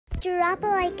drop a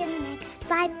like in the next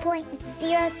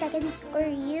 5.0 seconds or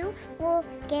you will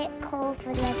get cold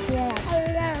for the rest of your life.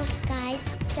 Hello guys,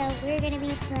 so we're gonna be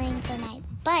playing Fortnite,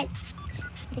 but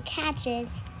the catch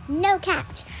is no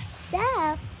catch. So,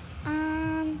 where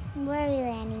are we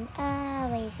landing?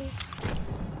 Lazy.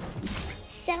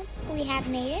 So, we have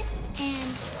made it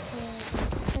and we'll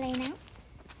play now.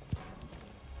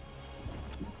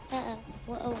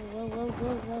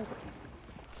 Whoa.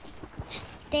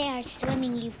 They are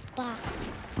swimming, you bots.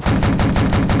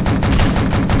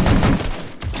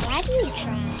 Why do you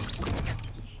try?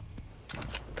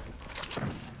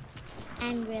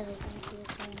 I'm really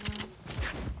confused right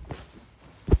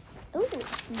now. Ooh,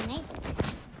 sniper.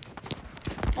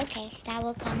 Okay, that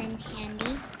will come in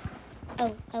handy.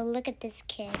 Oh, look at this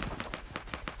kid.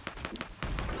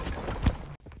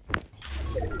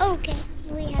 Okay,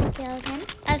 we have killed him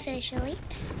officially.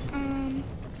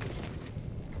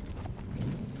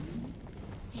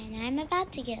 And I'm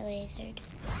about to get lasered.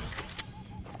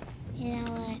 You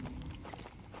know what?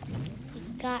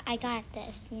 I got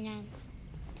this, you know.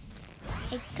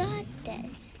 I got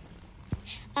this.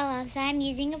 Oh, well, so I'm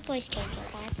using a voice changer.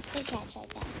 That's the catch, I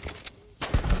guess.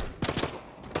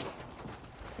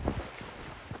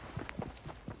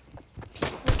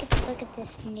 Look at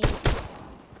this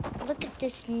noob. Look at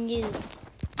this noob.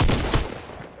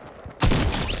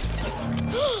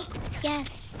 Yes,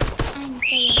 I'm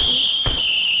so lucky.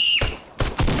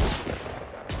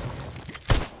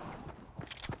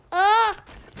 Oh!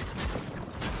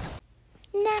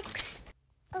 Next.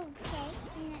 Okay,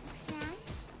 next round.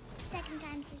 Second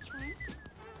time's the charm.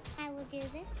 I will do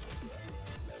this.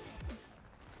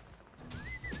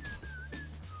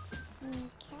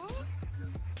 Okay.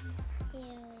 Here we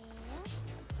go.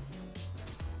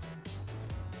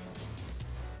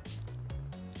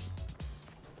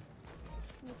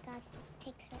 Because it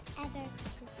takes forever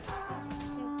to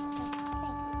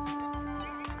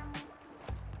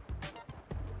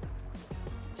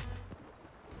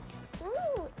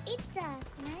Ooh, it's a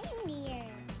reindeer.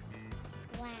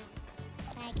 Wow.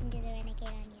 I can do the renegade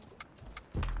on you.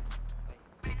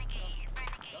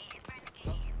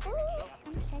 Ooh,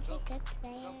 I'm such a good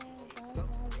player.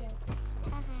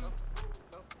 Haha.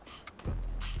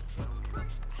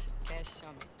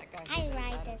 I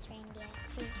ride this reindeer.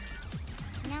 See?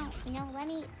 No, let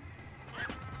me.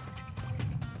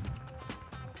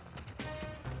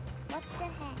 What the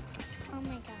heck? Oh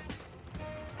my gosh.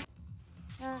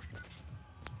 Ugh.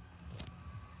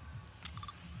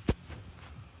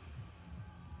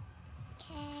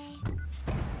 Okay.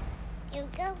 Here we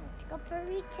go. Let's go for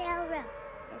retail row.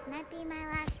 This might be my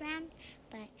last round,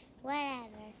 but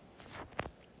whatever.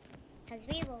 Because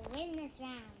we will win this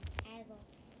round. I will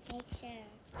make sure.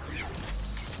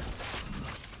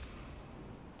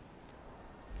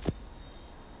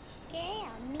 Okay,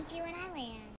 I'll meet you when I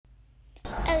land.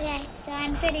 Okay, so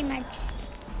I'm pretty much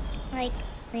like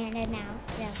landed now.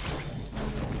 So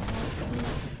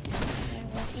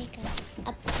we'll take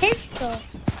a pistol.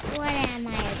 What am I,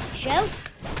 a joke?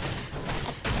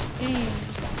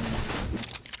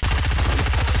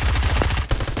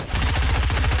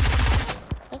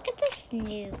 Look at this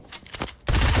noob.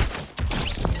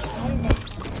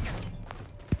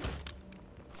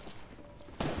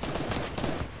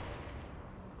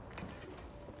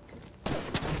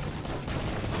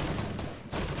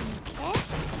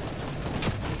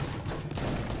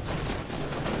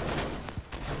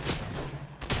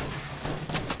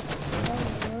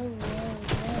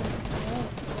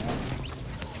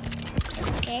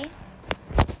 Okay.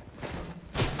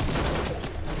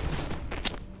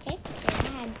 Okay, so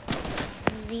I had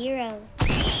 0.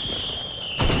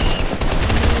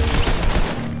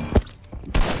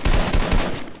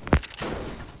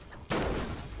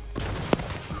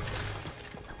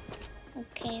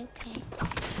 Okay.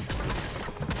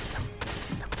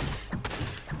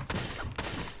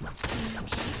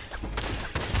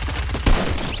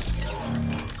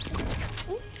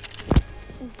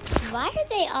 Why are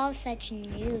they all such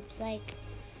noobs? Like,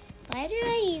 why do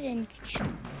I even try?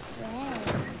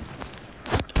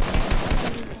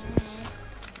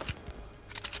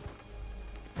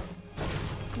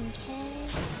 Okay.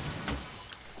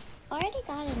 Already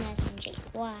got an SMG.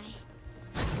 Why?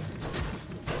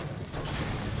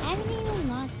 I haven't even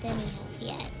lost any health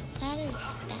yet. That is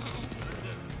bad.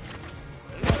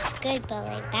 That's good, but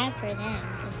like bad for them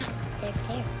because they're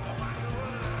terrible.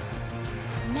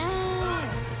 No!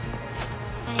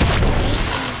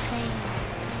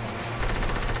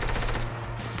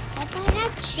 If I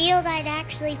had shield, I'd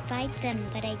actually fight them,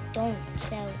 but I don't.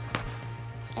 So,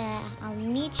 I'll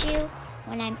meet you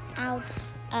when I'm out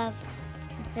of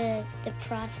the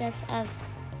process of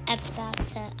about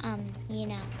to,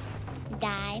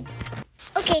 die.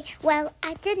 Okay, well,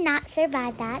 I did not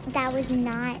survive that. That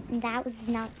was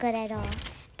not good at all.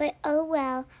 But oh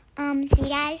well. See you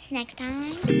guys next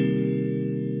time.